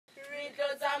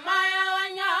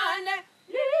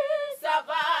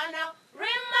Savanna,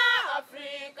 Rima,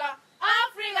 Africa,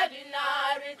 Africa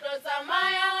dinari,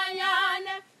 Samaya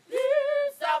wanyane,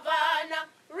 Savanna,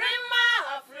 Rima,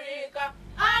 Africa,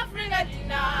 Africa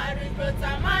dinari,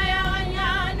 Samaya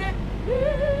wanyane,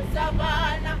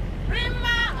 Savanna,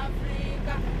 Rima,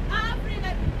 Africa, Africa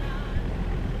dinari.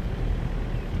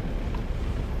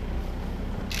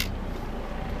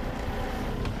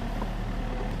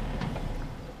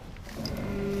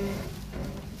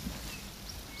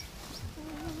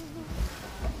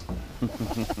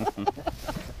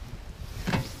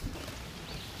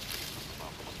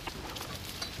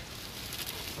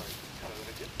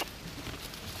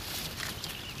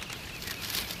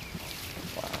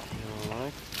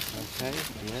 Alright, okay,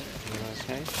 yeah, you're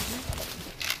okay.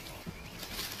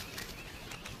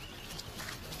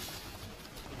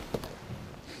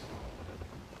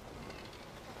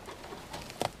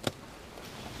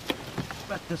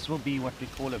 But this will be what we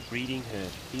call a breeding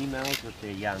herd, females with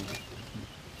their young.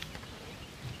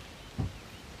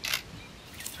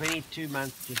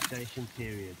 22-month gestation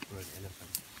period for an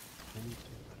elephant. 22 months.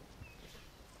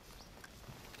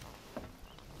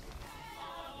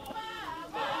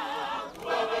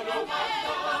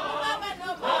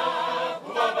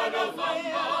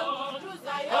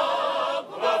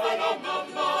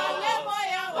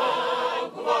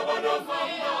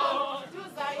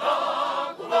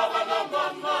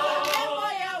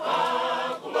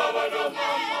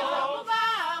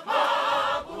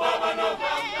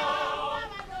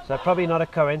 So probably not a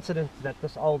coincidence that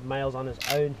this old male's on his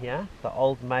own here. The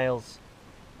old males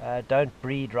don't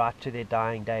breed right to their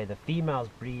dying day. The females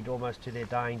breed almost to their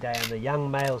dying day, and the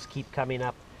young males keep coming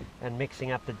up and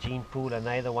mixing up the gene pool, and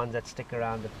they're the ones that stick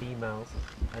around the females.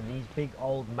 And these big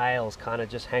old males kind of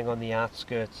just hang on the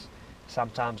outskirts,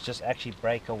 sometimes just actually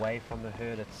break away from the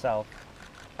herd itself.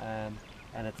 And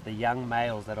it's the young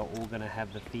males that are all going to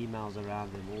have the females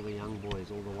around them, all the young boys,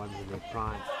 all the ones in their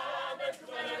prime.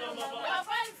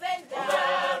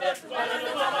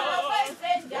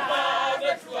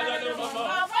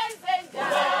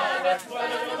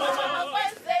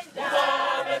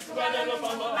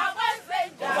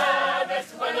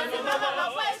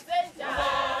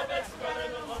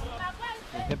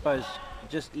 The hippos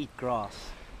just eat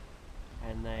grass,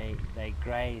 and they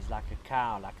graze like a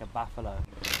cow, like a buffalo.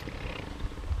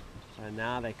 So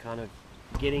now they're kind of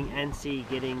getting antsy,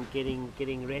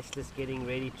 getting restless, getting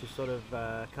ready to sort of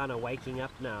kind of waking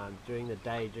up now. And during the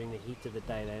day, during the heat of the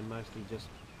day, they're mostly just,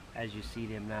 as you see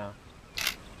them now,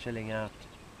 chilling out,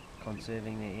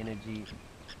 conserving their energy,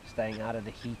 staying out of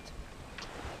the heat.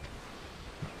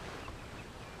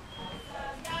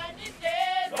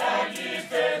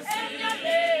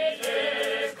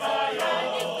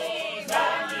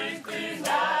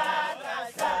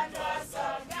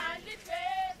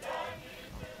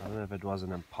 I don't know if it was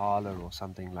an impala or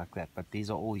something like that, but these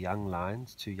are all young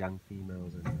lions, 2 young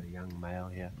females and a young male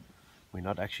here. We're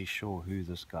not actually sure who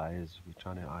this guy is. We're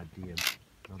trying to ID him.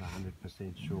 Not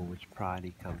 100% sure which pride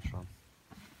he comes from.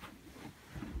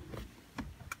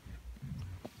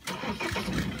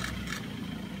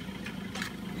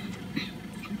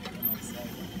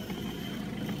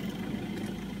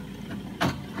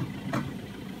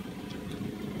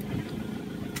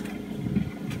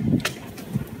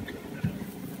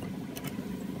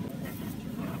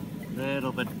 A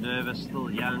little bit nervous, still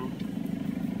young.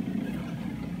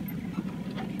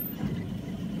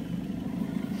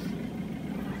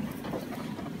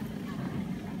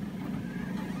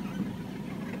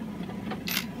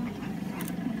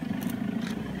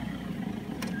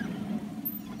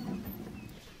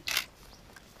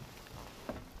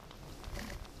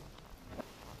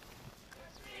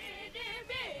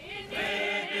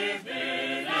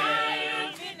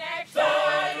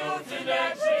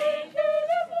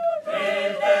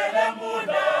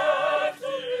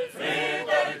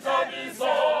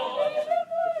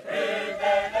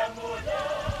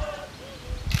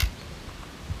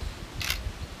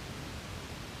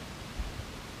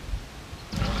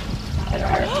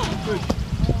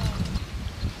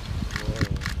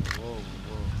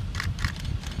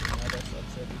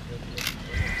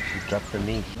 She dropped the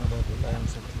meat.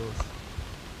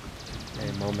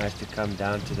 Hey, Mom has to come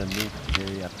down to the meat,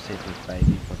 very upset with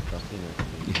baby for dropping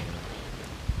it.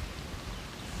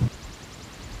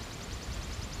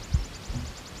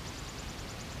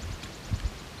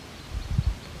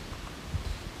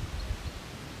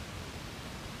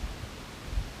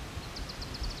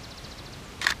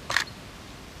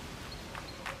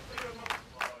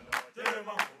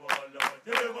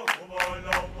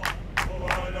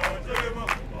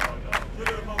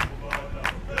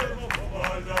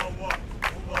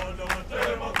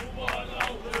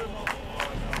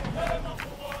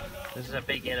 This is a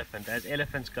big elephant. As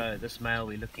elephants go, this male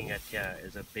we're looking at here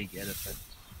is a big elephant.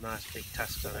 Nice big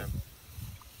tusks on him.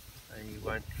 You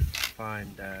won't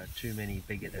find too many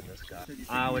bigger than this guy.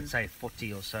 I would say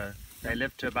 40 or so. They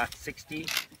live to about 60,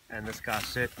 and this guy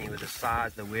certainly, with the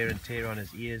size, the wear and tear on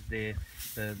his ears there,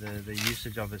 the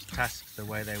usage of his tusks, the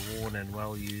way they're worn and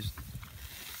well used.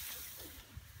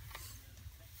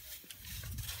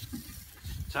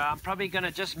 So I'm probably going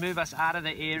to just move us out of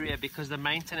the area because the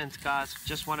maintenance guys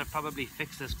just want to probably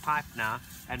fix this pipe now,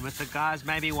 and with the guys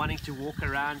maybe wanting to walk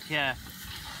around here,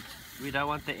 we don't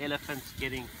want the elephants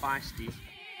getting feisty.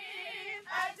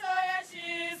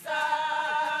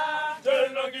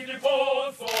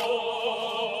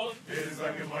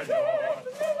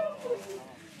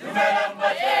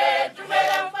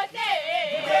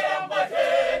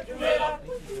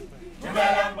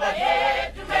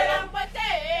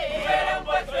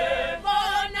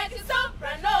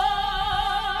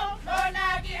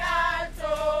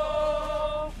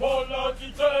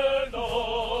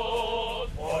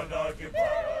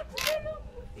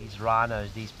 These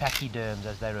rhinos, these pachyderms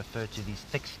as they refer to, these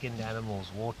thick-skinned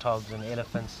animals, warthogs and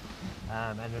elephants,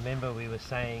 and remember we were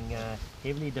saying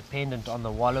heavily dependent on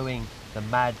the wallowing, the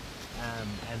mud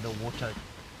and the water.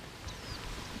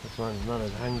 This one's not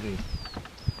as hungry.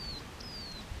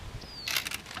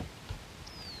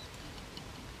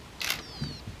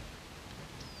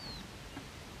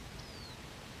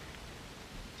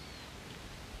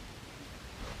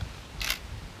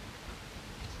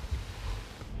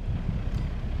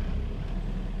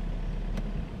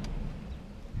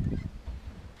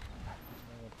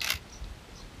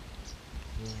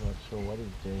 I'm not sure what he's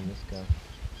doing, this guy.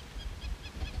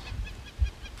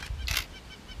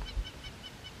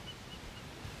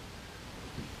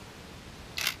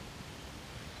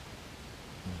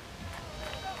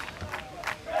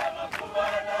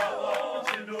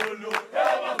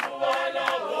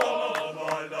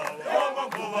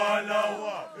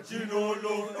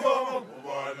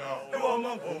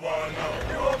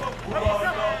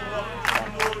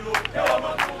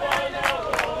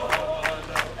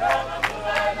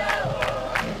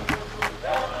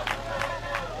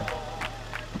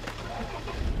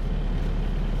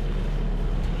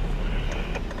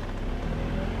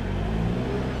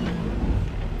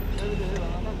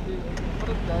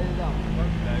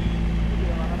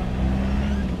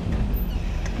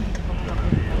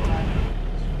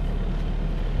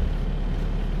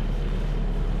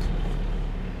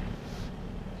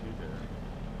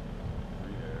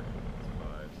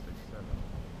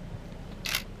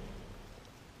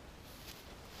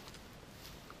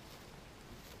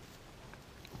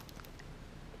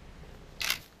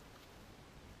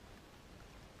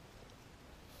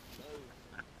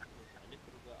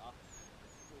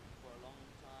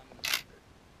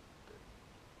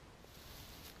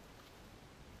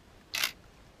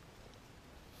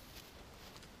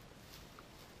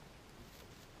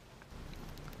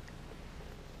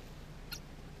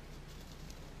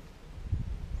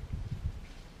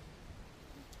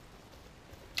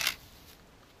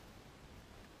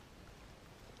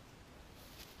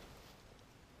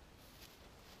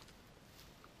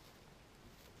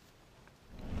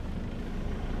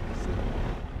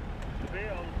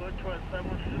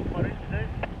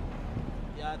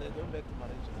 Yeah, they're going back to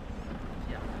Marriage.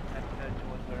 Yeah, have to go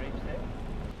towards the range there.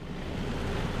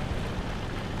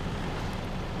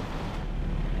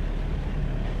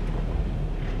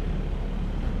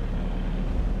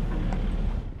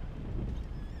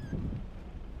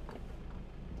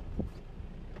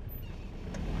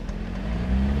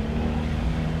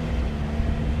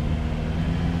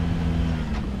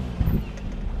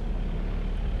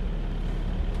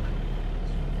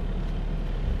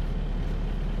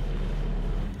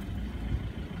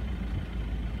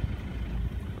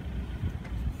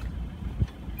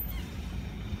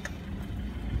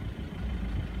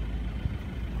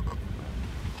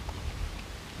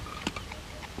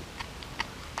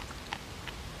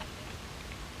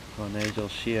 Carnasal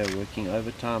shear working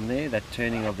overtime there, that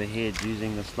turning of the head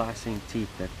using the slicing teeth,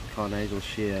 that carnasal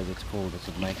shear as it's called, that's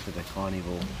what makes it a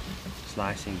carnivore,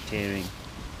 slicing, tearing.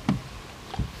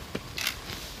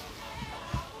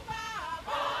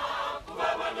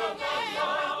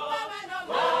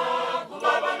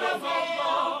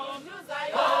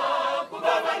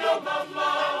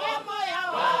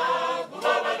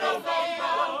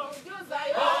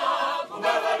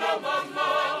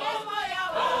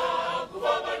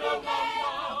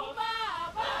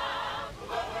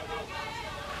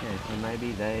 So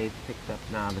maybe they picked up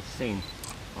now the scent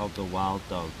of the wild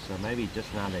dogs. So maybe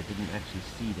just now they didn't actually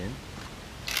see them,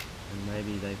 and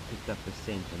maybe they picked up the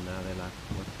scent and now they're like,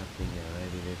 what's happening here?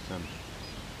 Maybe there's some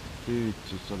food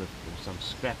to sort of, or some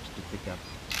scraps to pick up.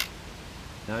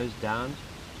 Nose down,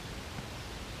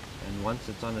 and once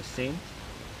it's on a scent,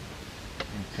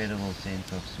 incredible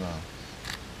sense of smell.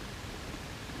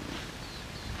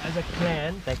 As a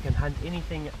clan, they can hunt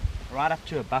anything right up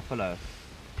to a buffalo,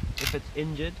 if it's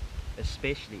injured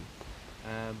especially.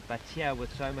 But here,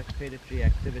 with so much predatory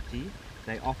activity,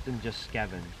 they often just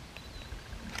scavenge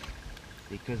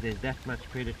because there's that much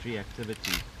predatory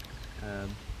activity.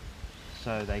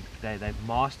 So they've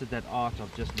mastered that art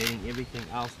of just letting everything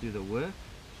else do the work,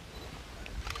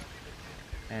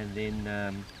 and then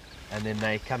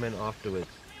they come in afterwards.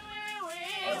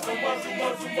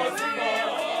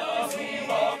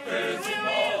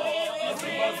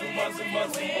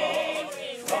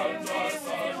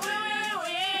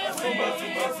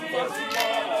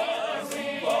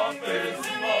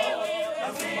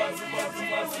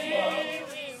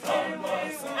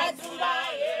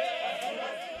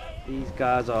 These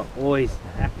guys are always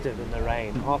active in the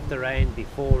rain, after rain,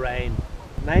 before rain,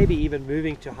 maybe even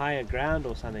moving to higher ground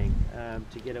or something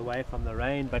to get away from the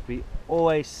rain, but we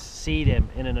always see them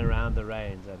in and around the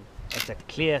rains, and it's a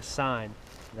clear sign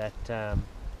that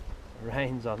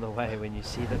rain's on the way when you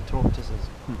see the tortoises.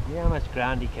 See how much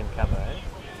ground he can cover, eh?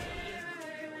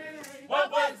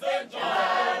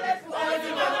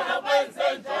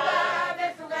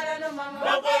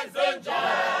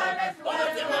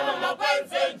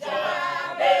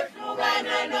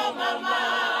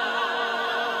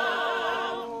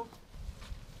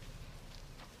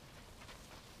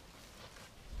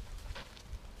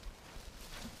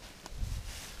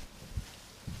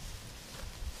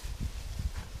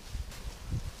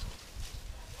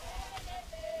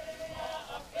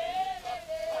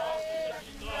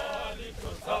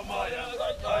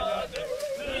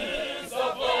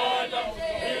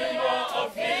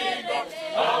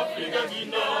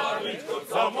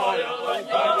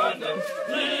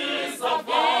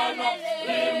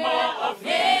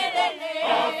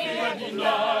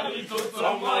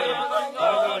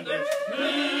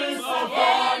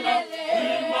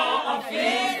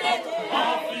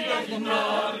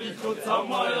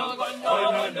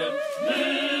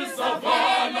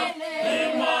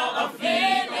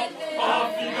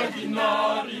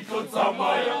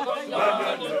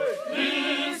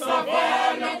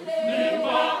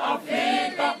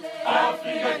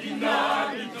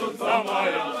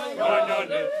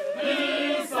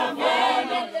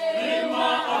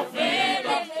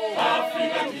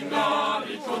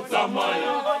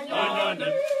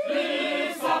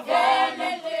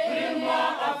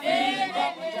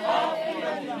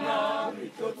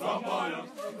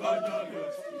 Africa,